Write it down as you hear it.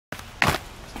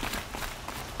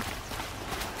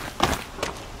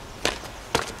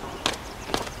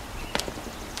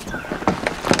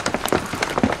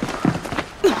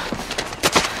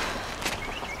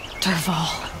of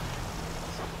all.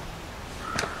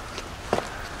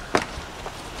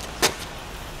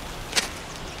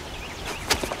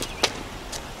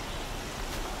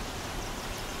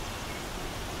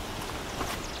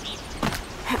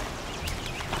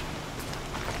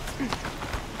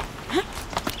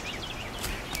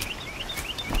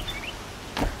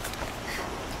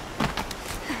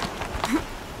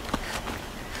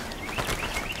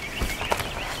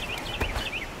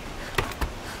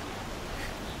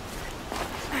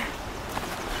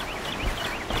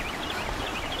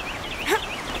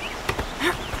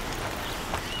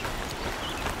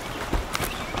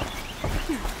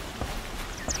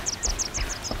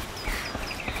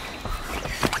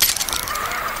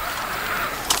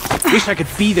 Wish I could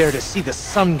be there to see the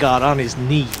sun god on his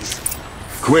knees.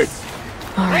 Quick!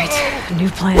 All right, new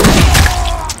plan.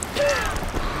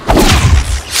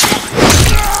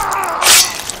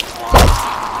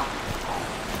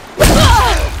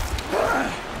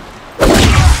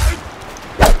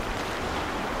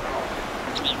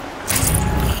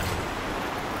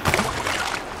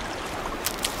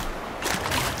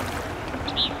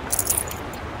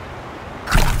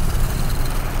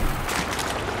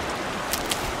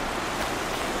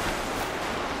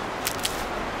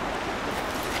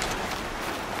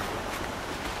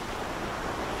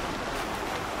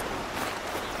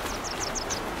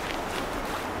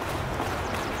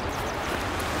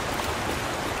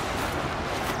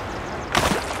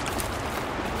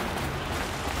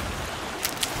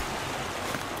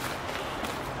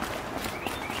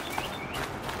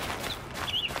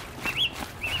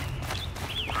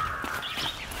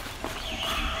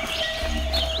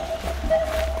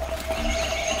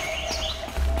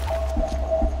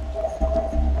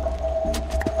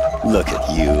 Look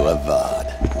at you, Avad.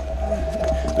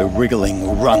 The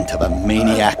wriggling runt of a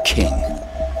maniac king.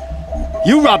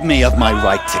 You robbed me of my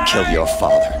right to kill your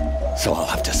father, so I'll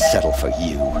have to settle for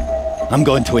you. I'm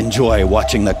going to enjoy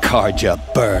watching the Karja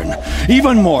burn,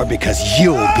 even more because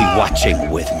you'll be watching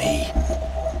with me.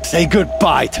 Say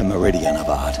goodbye to Meridian,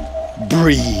 Avad.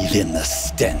 Breathe in the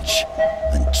stench,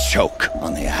 and choke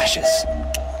on the ashes.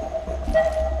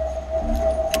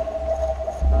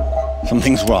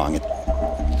 Something's wrong.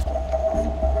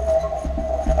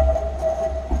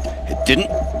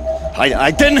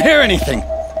 I didn't hear anything.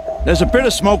 There's a bit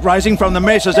of smoke rising from the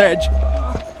mesa's edge.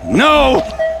 No!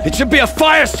 It should be a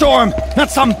firestorm, not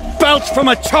some belch from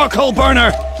a charcoal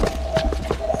burner!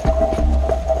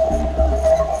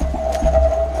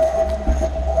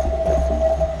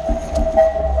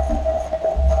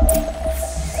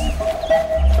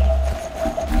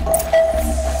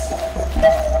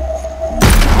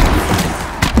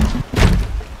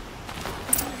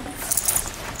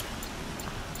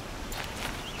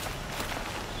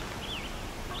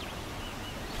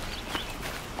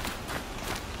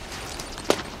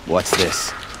 What's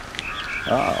this?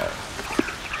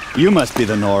 Oh. You must be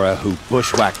the Nora who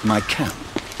bushwhacked my camp.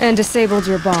 And disabled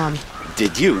your bomb.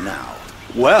 Did you now?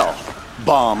 Well,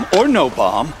 bomb or no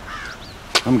bomb,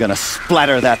 I'm gonna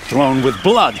splatter that throne with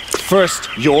blood. First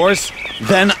yours,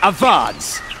 then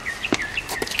Avad's.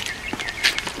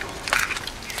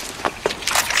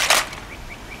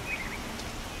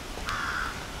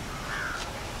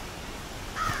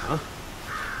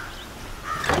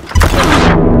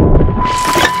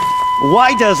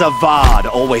 Why does Avad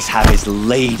always have his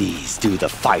ladies do the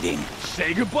fighting?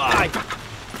 Say goodbye!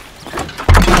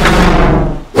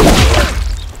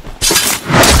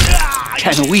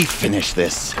 Can we finish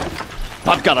this?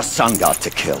 I've got a sun god to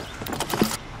kill.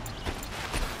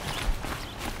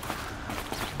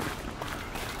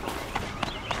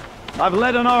 I've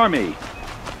led an army.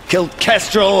 Killed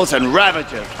kestrels and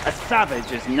ravagers. A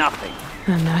savage is nothing.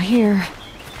 I'm not here.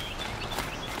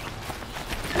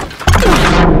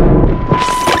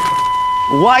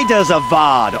 Why does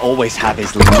Avad always have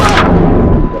his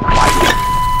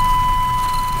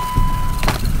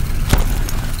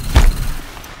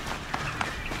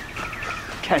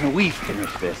Can we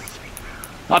finish this?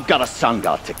 I've got a sun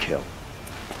god to kill.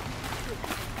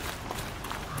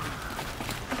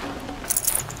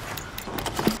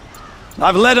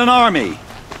 I've led an army.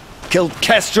 Killed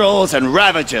kestrels and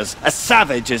ravagers. A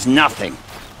savage is nothing.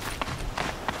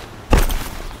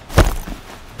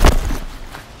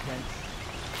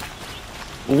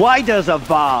 Why does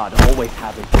Avad always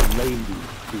have his ladies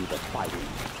do the fighting?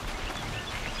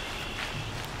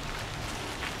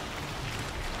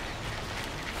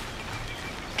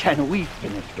 Can we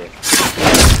finish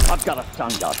this? I've got a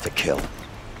sun god to kill.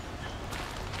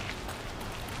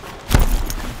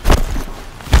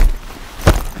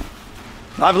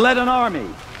 I've led an army.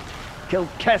 Killed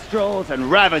kestrels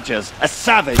and ravagers. A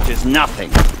savage is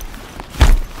nothing.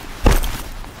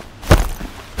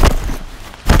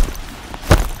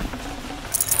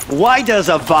 Why does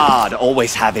Avad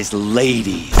always have his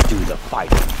ladies do the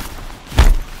fighting?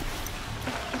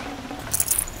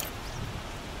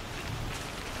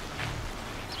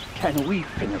 Can we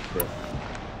finish this?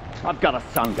 I've got a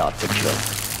sun god to kill.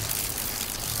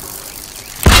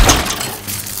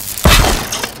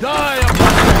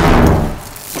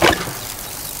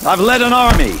 I've led an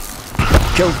army.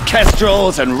 Killed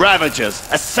kestrels and ravagers.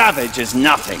 A savage is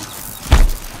nothing.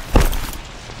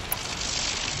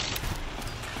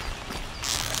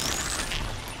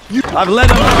 I've led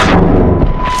an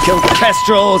army. Killed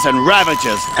kestrels and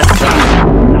ravagers. A savage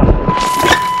is nothing.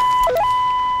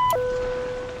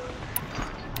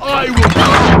 I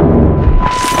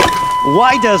will.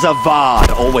 Why does Avad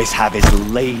always have his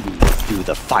ladies do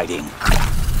the fighting?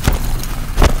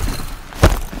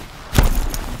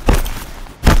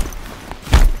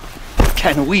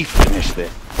 Can we finish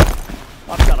this?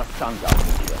 I've got a sun god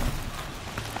to kill.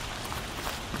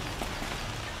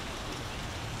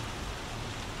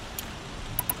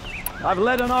 I've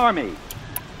led an army.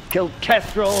 Killed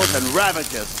kestrels and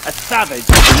ravagers. A savage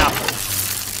is nothing.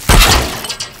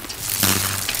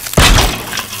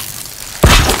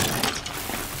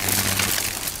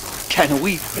 Can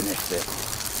we finish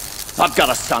this? I've got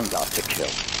a sun god to kill.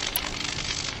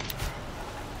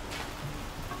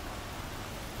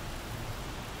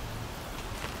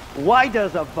 Why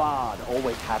does Avad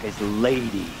always have his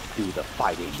ladies do the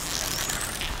fighting?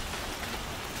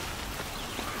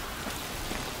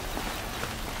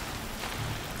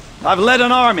 I've led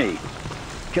an army.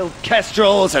 Killed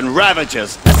kestrels and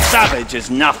ravagers. A savage is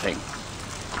nothing.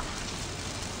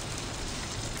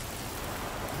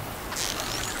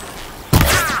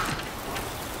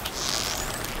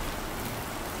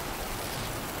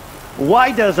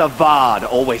 Why does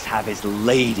Avad always have his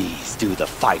ladies do the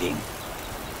fighting?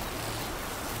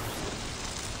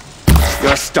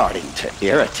 You're starting to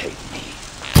irritate me.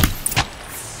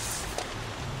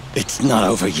 It's not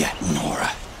over yet,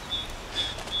 Nora.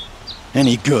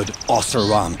 Any good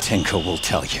Oseram tinker will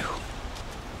tell you.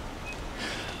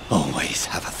 Always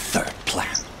have a third plan.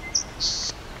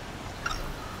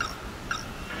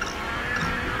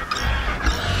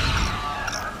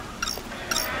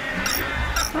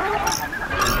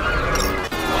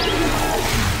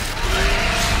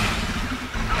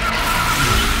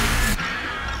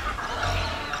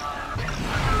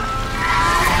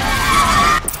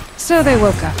 So they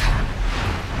woke up.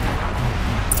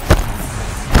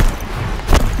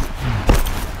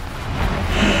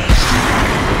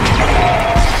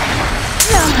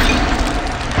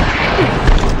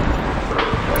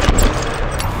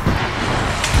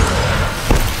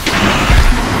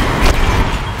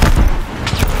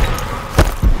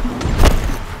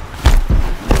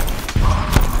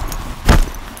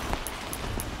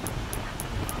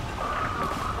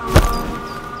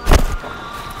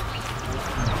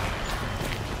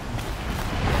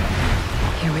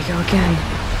 Here we go again.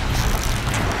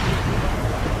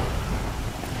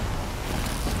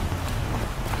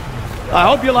 I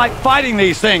hope you like fighting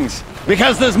these things,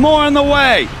 because there's more in the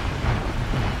way!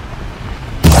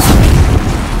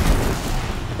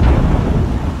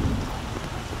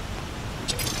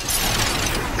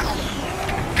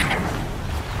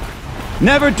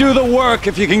 Never do the work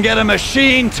if you can get a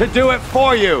machine to do it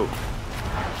for you!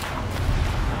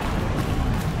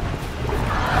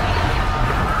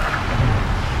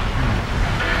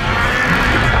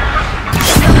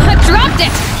 Dropped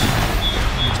it!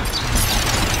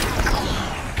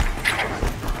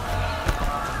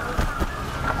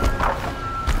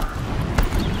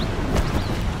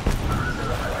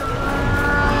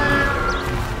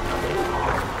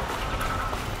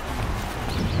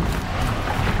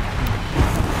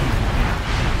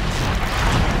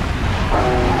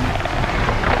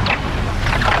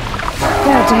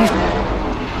 Yeah, Dave.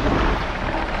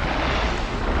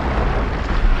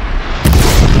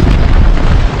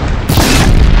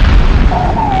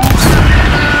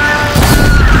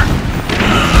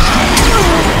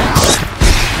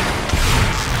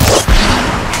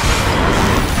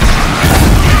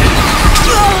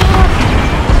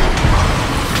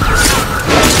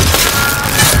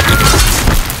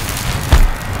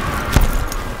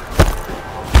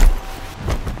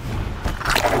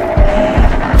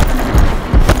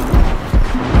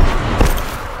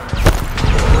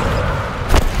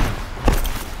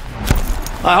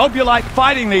 I hope you like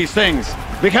fighting these things,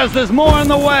 because there's more in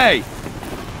the way!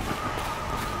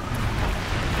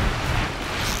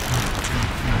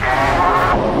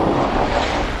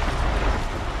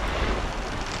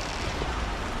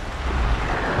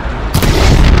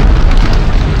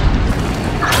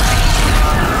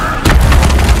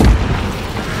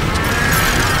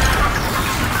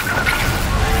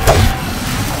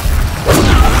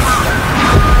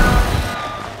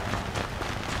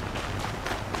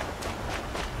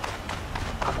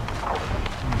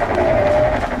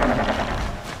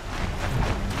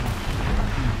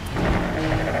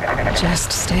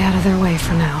 Just stay out of their way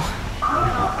for now.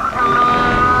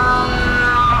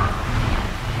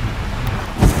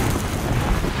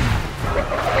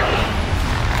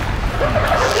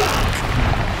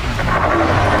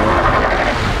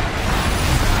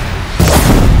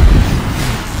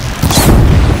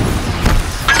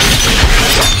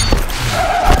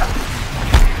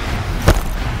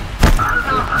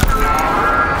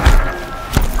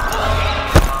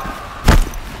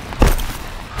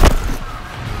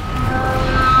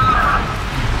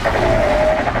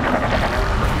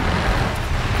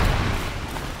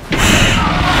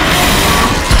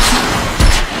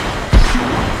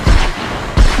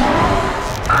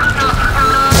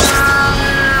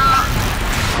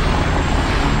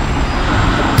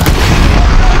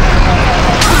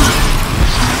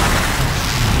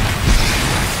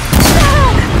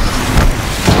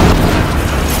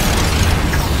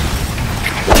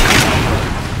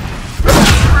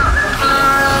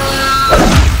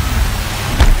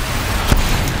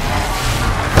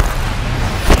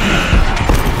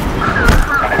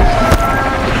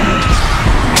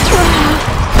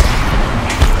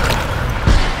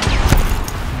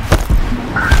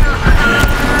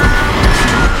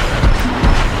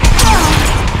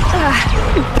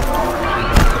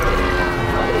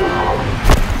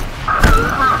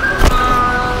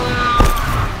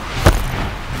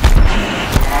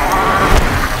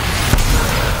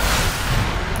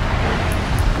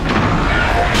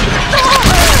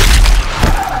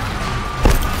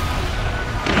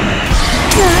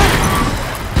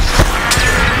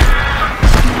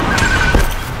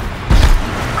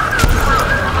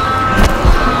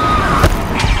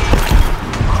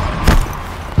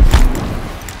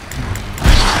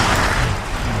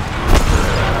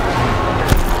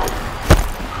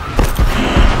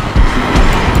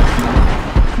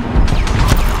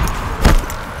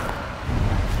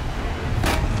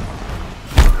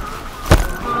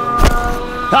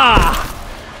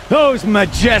 Ah! Those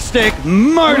majestic,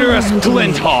 murderous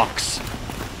glinthawks!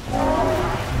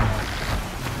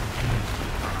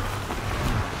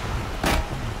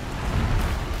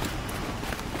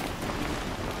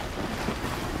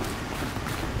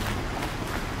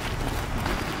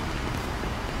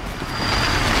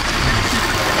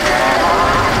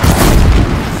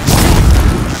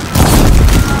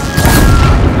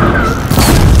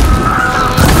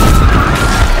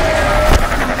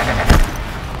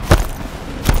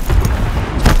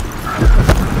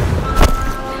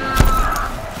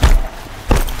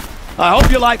 I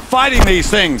hope you like fighting these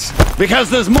things,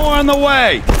 because there's more on the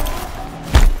way!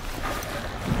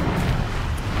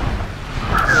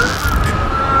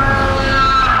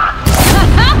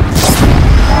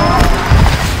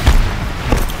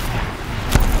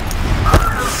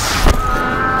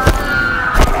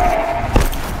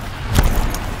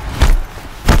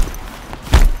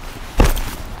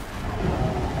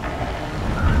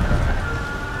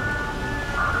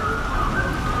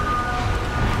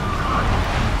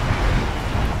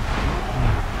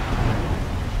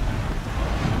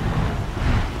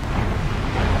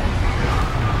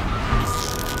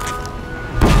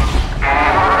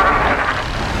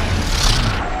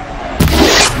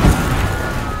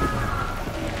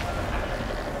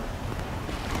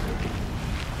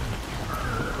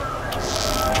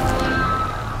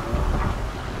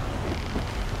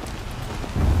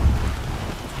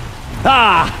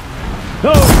 Ah!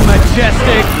 Those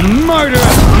majestic, murderous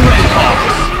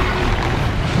glinthawks!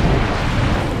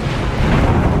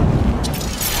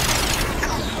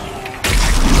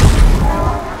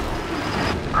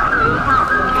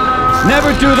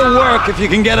 Never do the work if you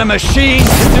can get a machine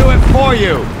to do it for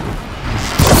you!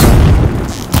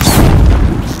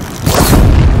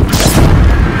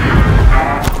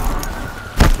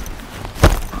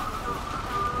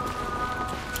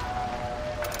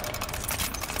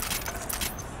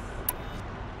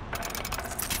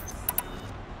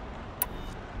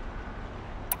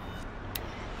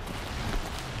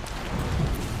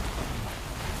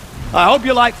 I hope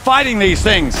you like fighting these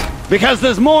things, because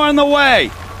there's more on the way!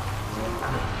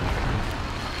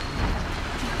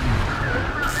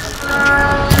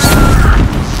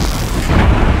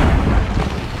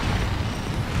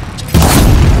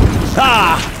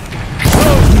 Ah!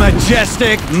 Those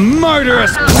majestic,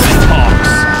 murderous glinthawks!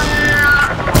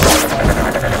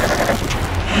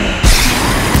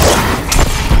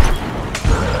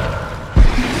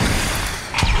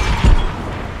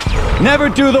 Never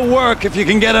do the work if you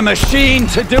can get a machine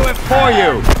to do it for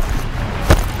you!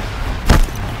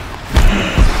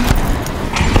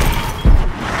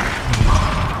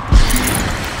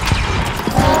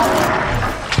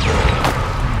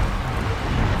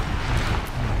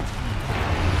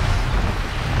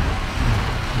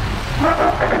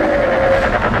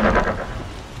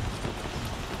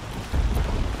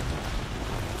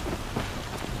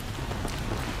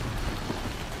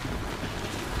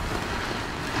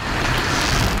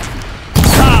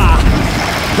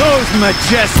 Those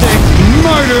majestic,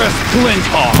 murderous flint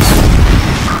hawks!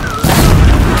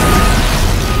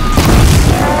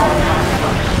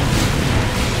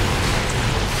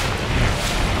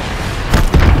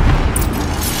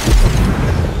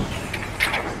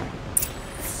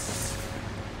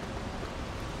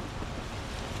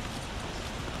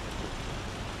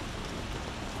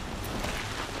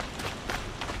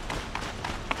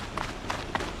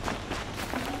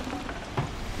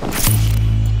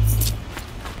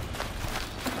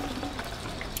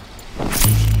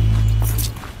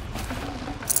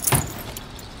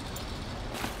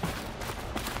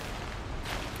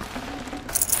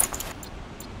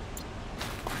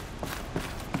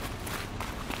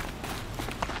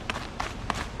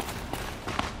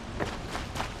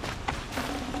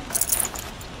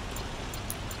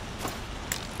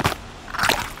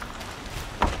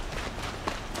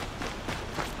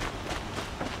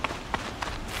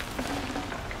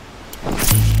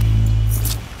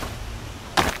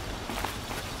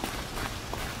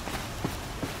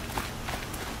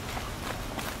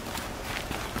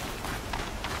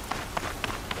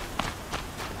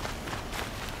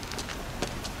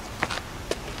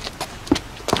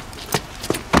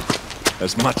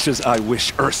 As much as I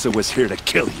wish Ursa was here to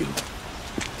kill you,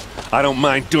 I don't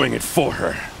mind doing it for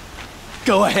her.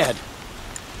 Go ahead.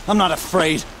 I'm not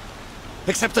afraid.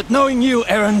 Except that knowing you,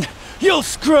 Erend, you'll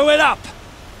screw it up!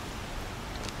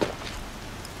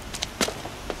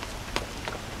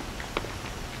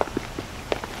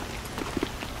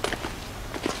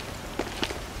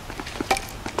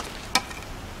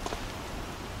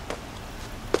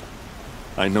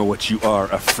 I know what you are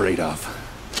afraid of.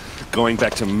 Going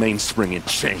back to Mainspring in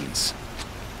chains.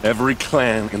 Every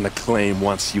clan in the claim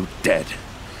wants you dead.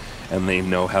 And they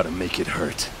know how to make it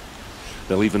hurt.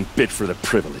 They'll even bid for the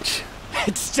privilege.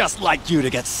 It's just like you to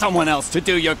get someone else to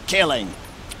do your killing.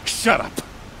 Shut up!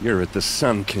 You're at the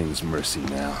Sun King's mercy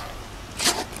now.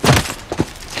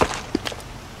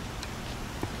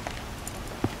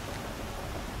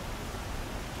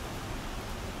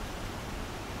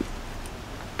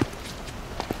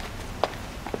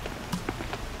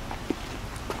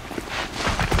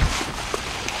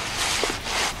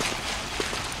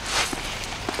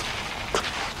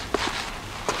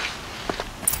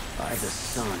 By the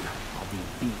sun, I'll be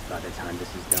beat by the time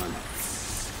this is done.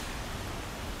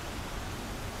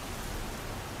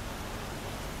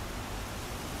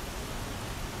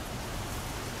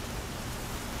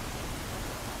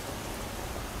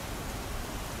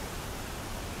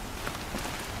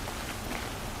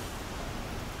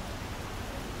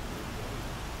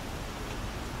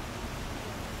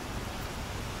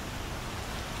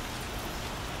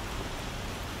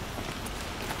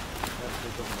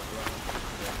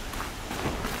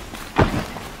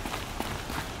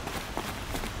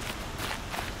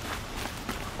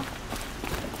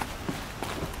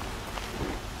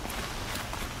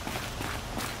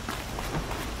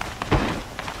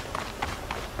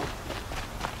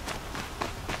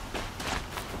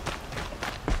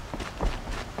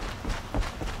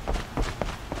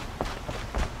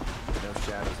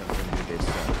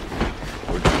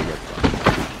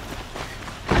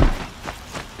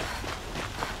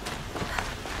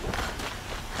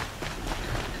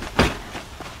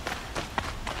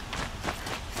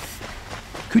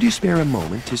 Could you spare a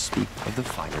moment to speak of the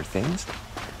finer things?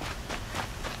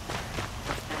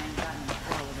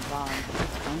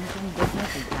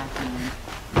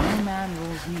 No man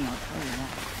rules me, I'll tell you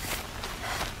that.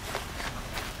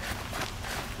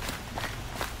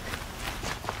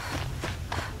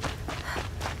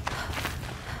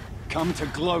 Come to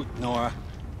gloat, Nora.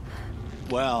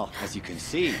 Well, as you can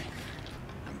see,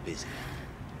 I'm busy.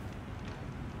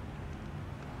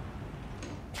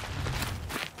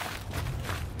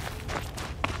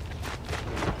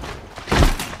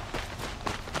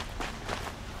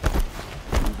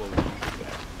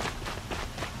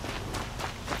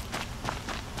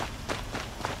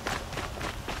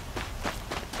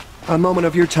 A moment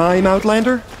of your time,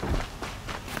 Outlander?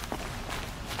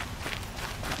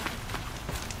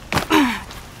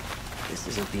 This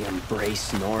isn't the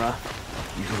embrace, Nora.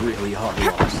 You really are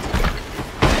lost.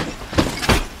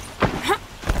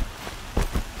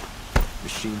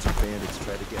 Machines or bandits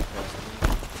try to get past me.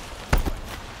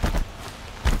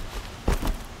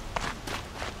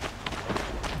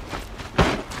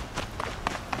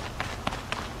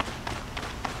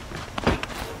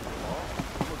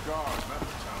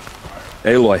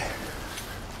 Aloy.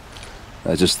 I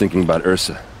was just thinking about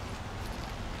Ursa.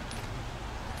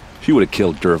 She would have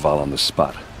killed Dervahl on the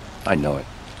spot. I know it.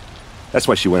 That's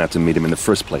why she went out to meet him in the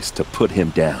first place, to put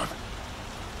him down.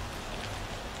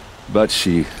 But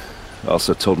she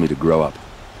also told me to grow up.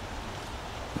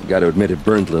 I gotta admit it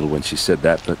burned a little when she said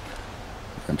that, but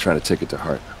I'm trying to take it to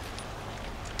heart.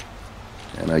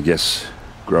 And I guess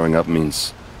growing up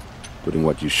means putting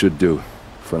what you should do in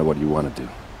front of what you want to do.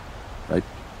 Right?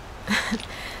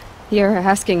 You're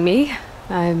asking me?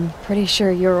 I'm pretty sure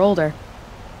you're older.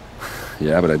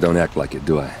 Yeah, but I don't act like it,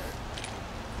 do I?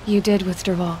 You did with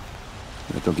Dervahl.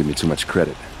 Don't give me too much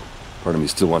credit. Part of me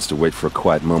still wants to wait for a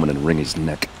quiet moment and wring his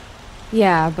neck.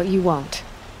 Yeah, but you won't.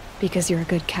 Because you're a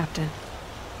good captain.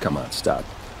 Come on, stop.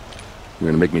 You're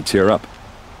gonna make me tear up.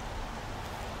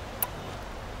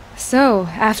 So,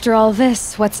 after all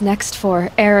this, what's next for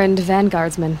errand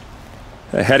vanguardsman?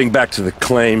 Heading back to the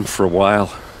claim for a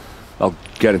while. I'll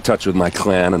get in touch with my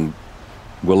clan and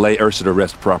we'll lay Ursa to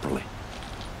rest properly.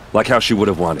 Like how she would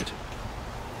have wanted.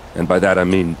 And by that I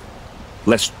mean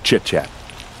less chit-chat,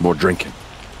 more drinking.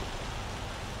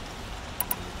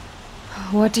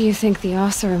 What do you think the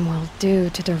Oseram will do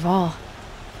to Dervahl?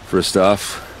 First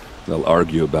off, they'll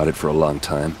argue about it for a long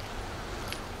time.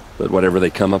 But whatever they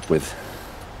come up with,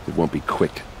 it won't be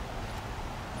quick.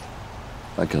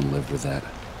 I can live with that.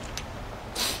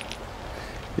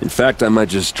 In fact, I might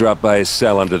just drop by his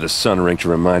cell under the sun ring to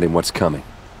remind him what's coming.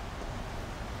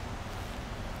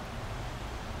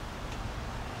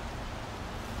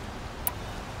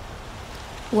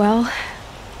 Well...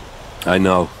 I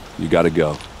know. You gotta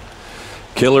go.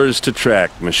 Killers to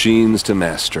track, machines to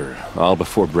master. All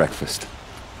before breakfast.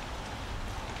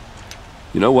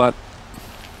 You know what?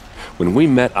 When we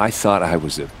met, I thought I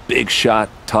was a big shot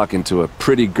talking to a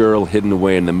pretty girl hidden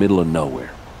away in the middle of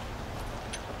nowhere.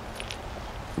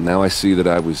 And now I see that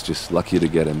I was just lucky to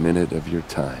get a minute of your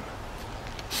time.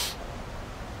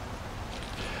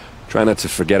 Try not to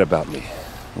forget about me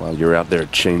while you're out there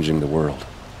changing the world.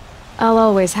 I'll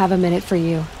always have a minute for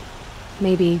you.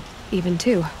 Maybe even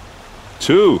two.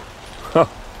 Two? Huh.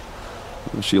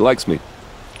 She likes me.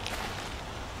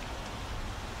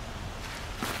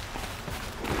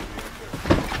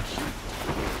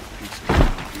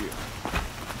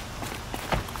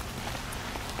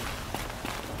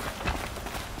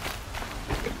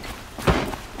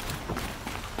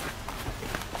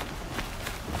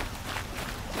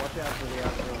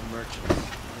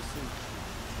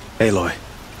 Aloy,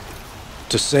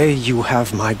 to say you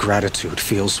have my gratitude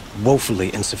feels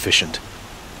woefully insufficient.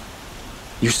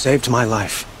 You saved my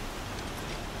life.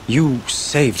 You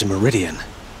saved Meridian.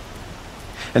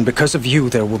 And because of you,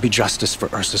 there will be justice for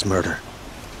Ursa's murder.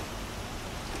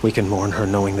 We can mourn her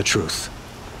knowing the truth,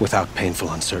 without painful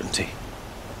uncertainty.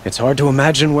 It's hard to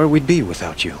imagine where we'd be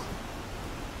without you.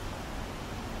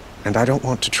 And I don't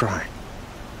want to try.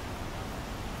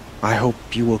 I hope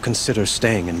you will consider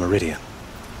staying in Meridian.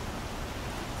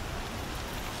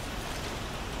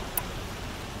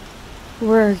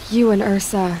 Were you and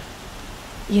Ursa,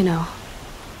 you know?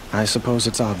 I suppose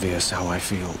it's obvious how I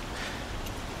feel.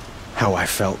 How I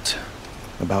felt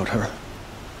about her.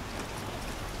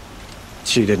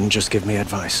 She didn't just give me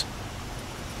advice.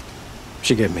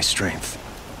 She gave me strength.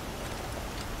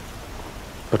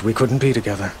 But we couldn't be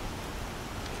together.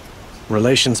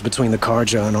 Relations between the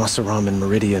Karja and Oseram and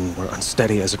Meridian were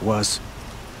unsteady as it was.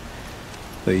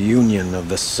 The union of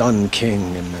the Sun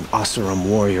King and an Oseram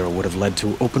warrior would have led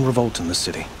to open revolt in the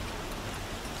city.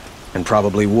 And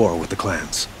probably war with the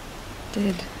clans.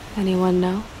 Did anyone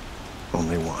know?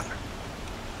 Only one.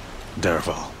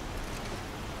 Dervahl.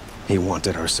 He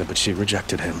wanted Ursa, but she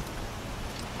rejected him.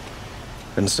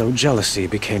 And so jealousy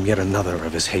became yet another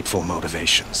of his hateful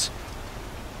motivations.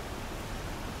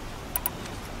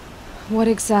 What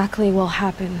exactly will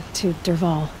happen to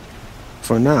Dervahl?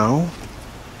 For now,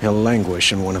 he'll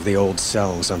languish in one of the old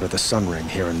cells under the Sun Ring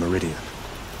here in Meridian.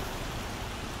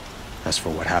 As for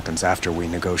what happens after we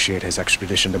negotiate his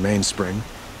extradition to Mainspring,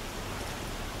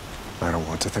 I don't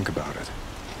want to think about it.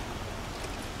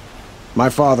 My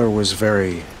father was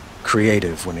very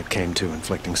creative when it came to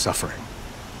inflicting suffering.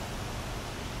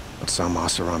 But some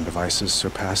Oseram devices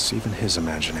surpass even his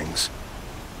imaginings.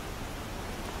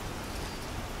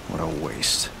 What a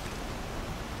waste.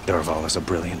 Dervahl is a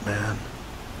brilliant man.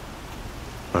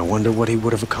 I wonder what he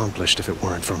would have accomplished if it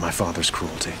weren't for my father's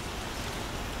cruelty.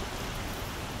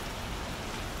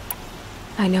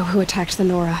 I know who attacked the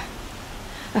Nora.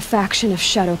 A faction of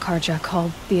Shadow Karja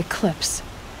called the Eclipse.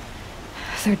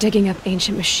 They're digging up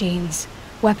ancient machines,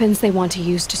 weapons they want to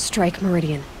use to strike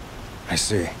Meridian. I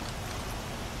see.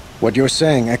 What you're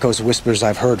saying echoes whispers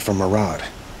I've heard from Murad,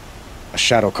 a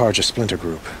Shadow Karja splinter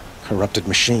group, corrupted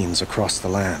machines across the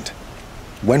land.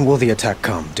 When will the attack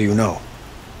come, do you know?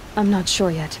 I'm not sure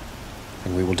yet.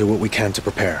 And we will do what we can to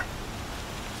prepare.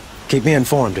 Keep me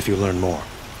informed if you learn more.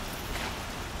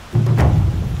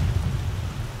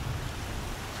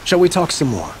 Shall we talk some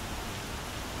more?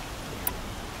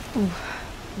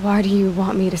 Why do you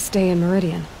want me to stay in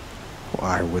Meridian?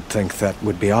 I would think that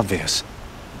would be obvious.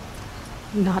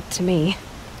 Not to me.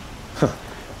 Huh.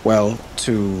 Well,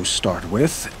 to start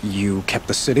with, you kept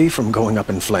the city from going up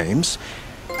in flames.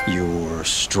 You were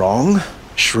strong,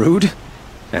 shrewd,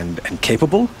 and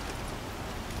capable.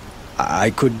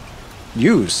 I could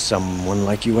use someone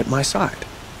like you at my side.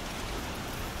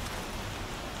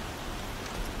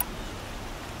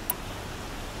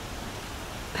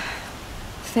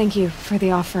 Thank you for the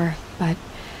offer, but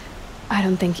I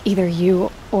don't think either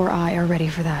you or I are ready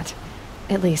for that.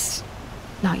 At least,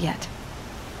 not yet.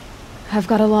 I've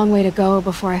got a long way to go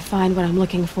before I find what I'm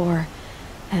looking for,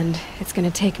 and it's gonna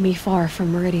take me far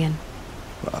from Meridian.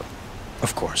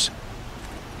 Of course.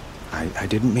 I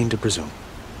didn't mean to presume.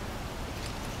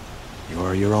 You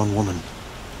are your own woman,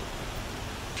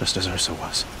 just as Ursa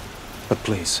was. But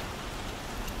please,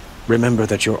 remember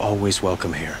that you're always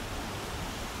welcome here.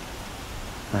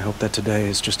 I hope that today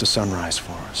is just a sunrise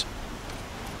for us,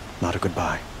 not a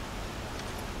goodbye.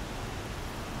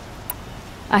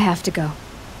 I have to go.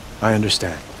 I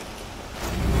understand.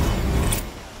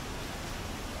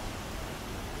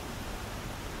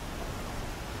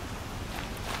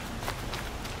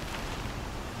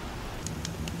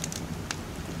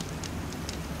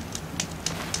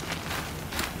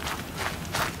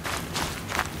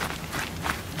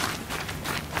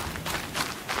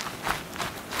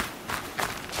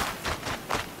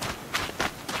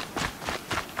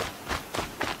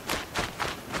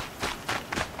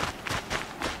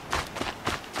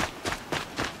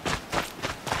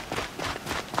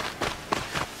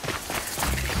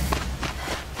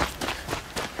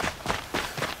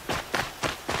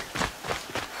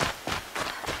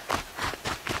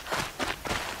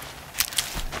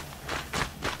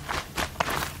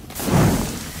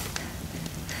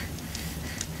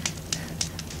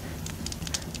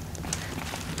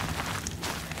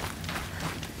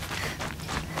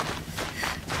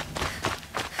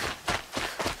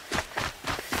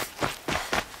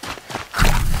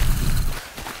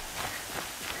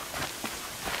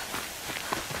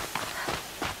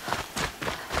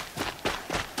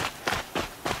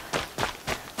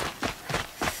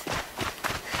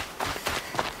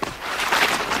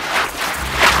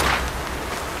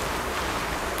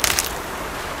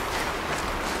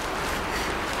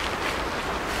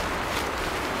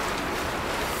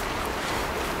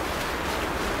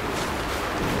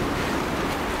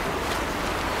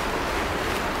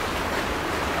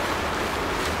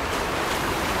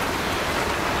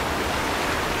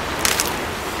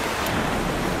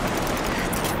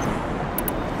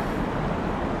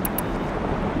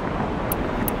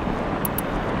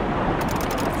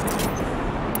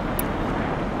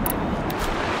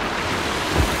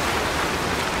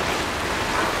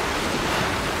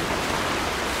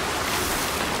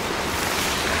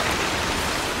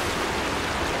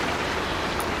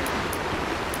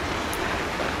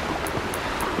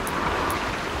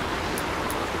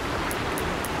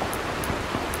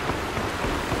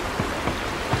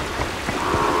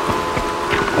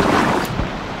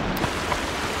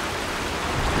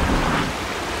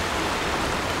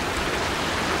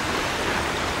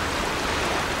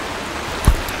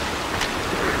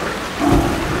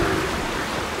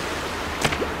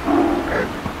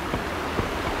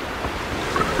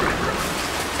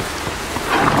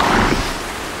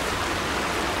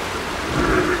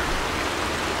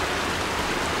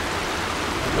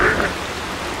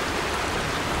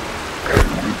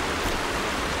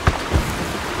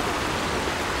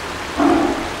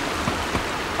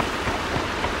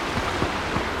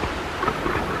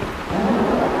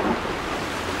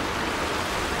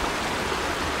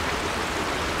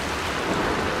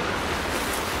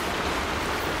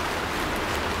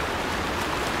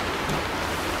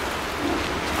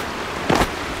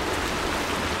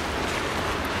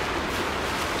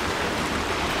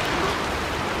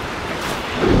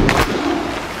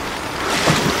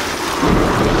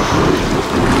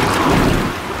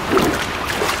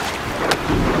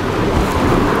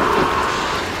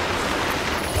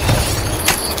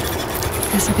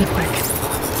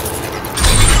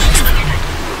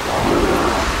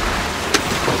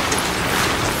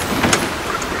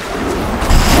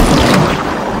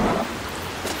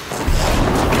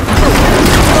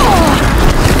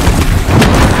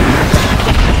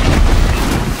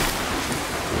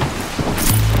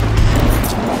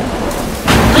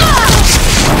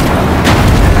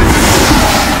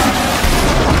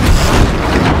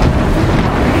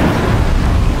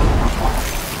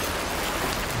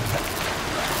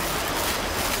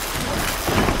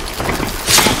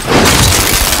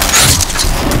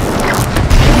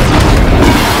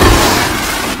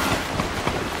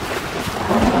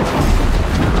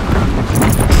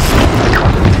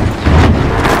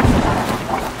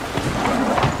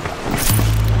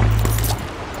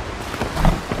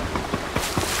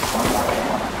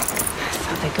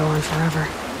 go on forever.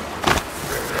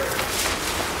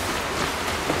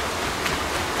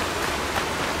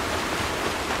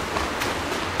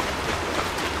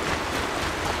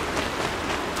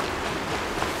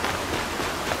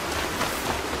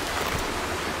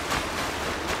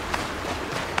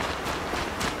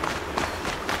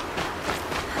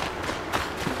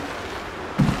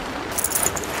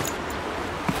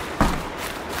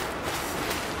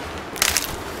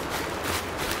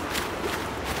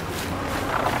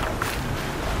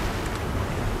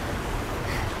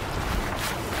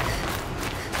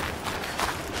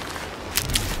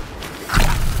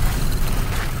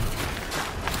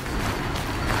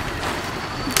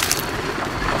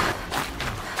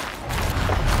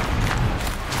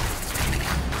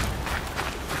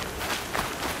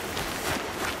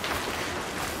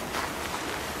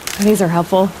 These are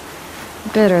helpful.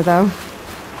 Bitter, though.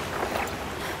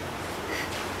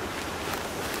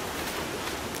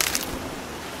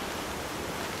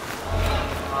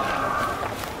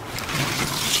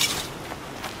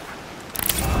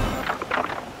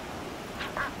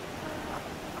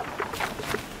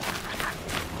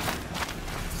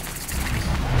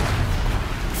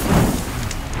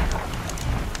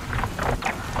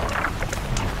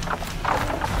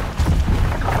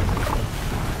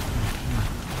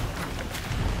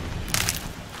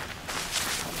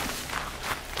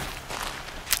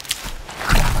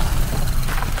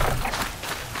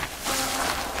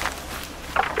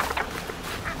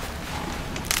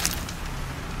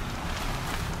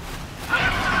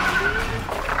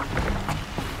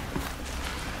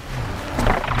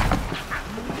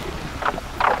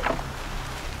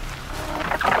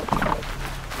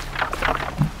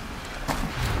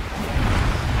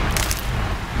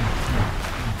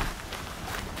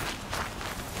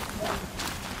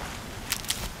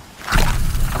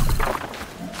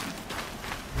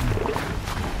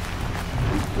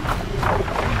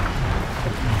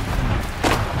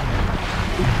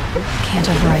 Can't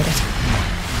override it.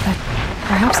 But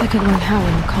perhaps I could learn how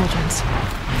in the cauldrons.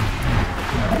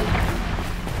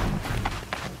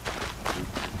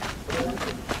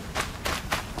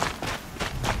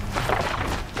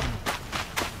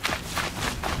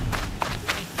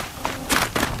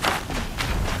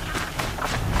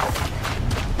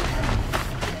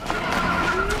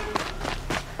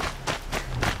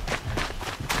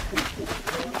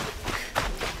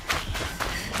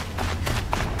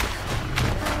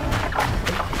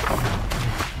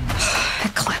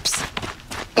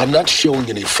 I'm not showing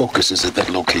any focuses at that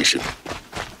location.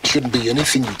 Shouldn't be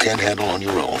anything you can't handle on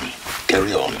your own.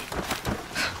 Carry on.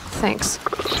 Thanks.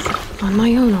 On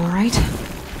my own, all right.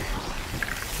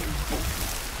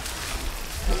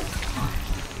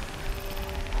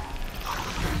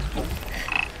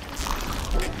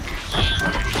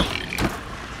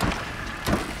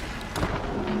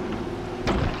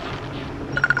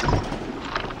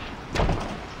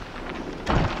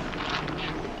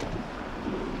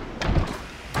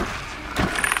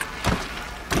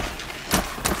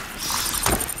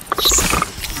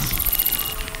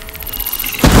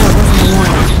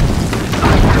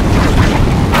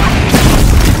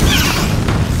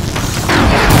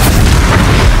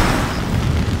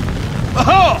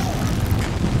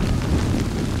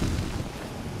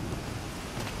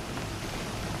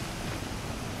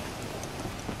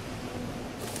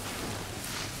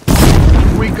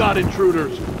 Got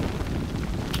intruders.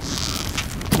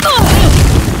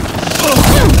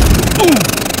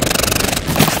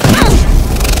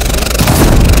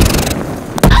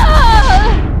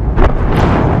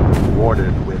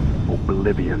 Rewarded with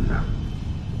oblivion.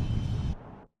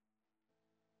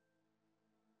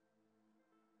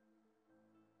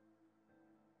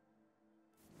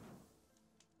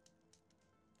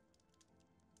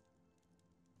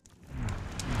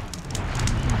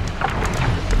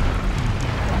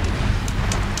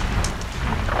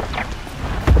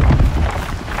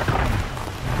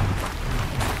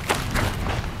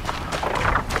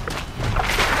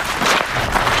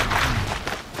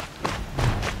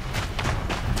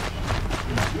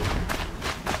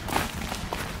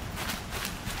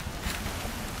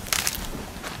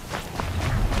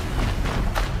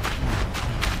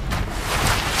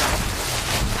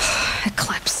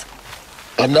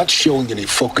 I'm not showing any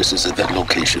focuses at that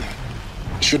location.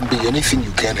 Shouldn't be anything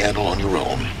you can't handle on your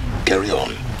own. Carry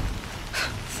on.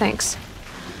 Thanks.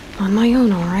 On my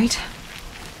own, all right.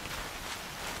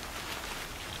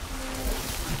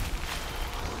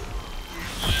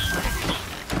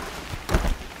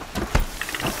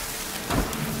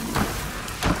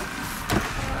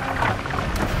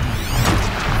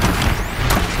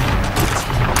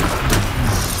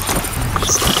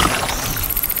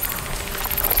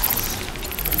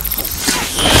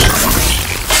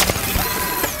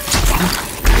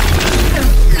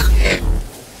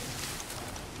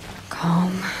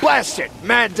 Blast it!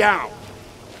 Man down!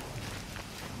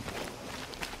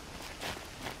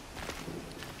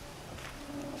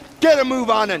 Get a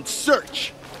move on and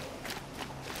search!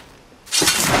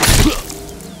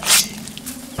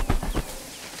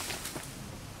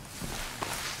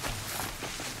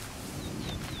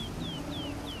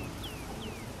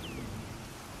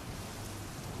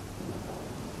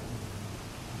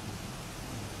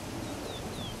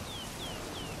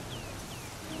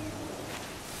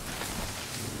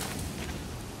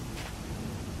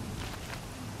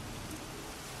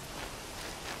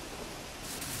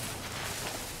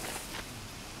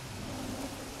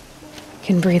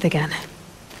 Can breathe again.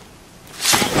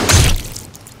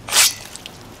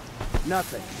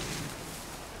 Nothing.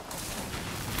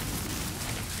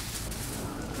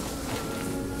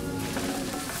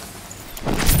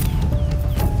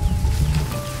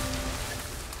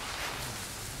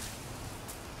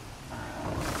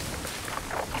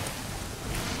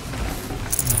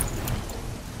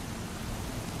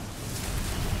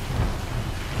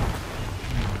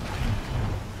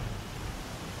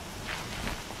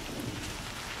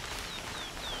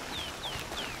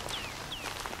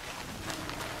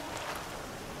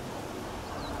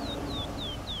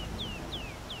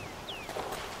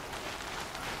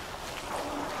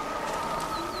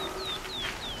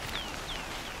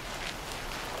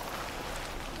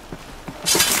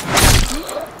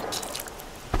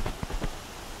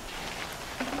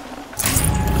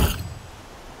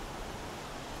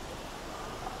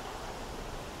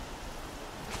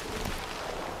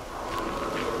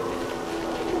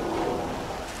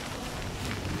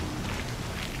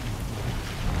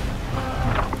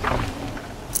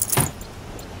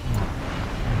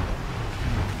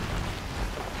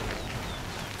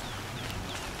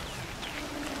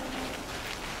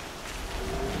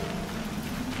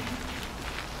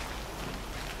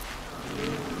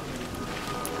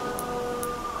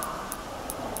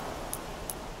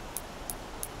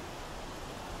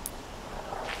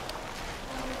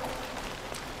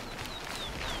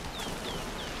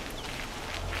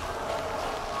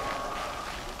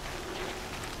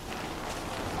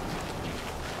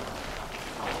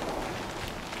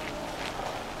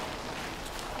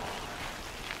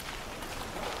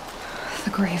 The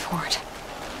grave hoard.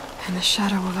 And the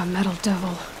shadow of a metal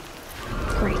devil.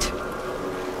 Great.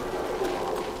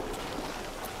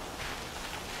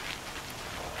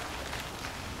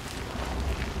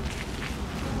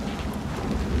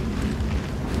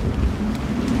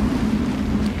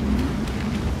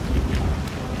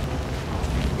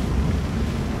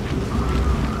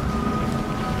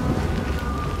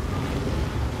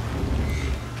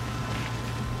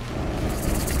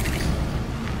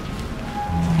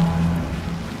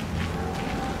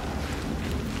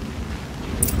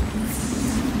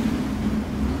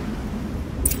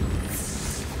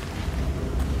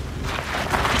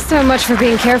 So much for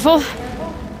being careful.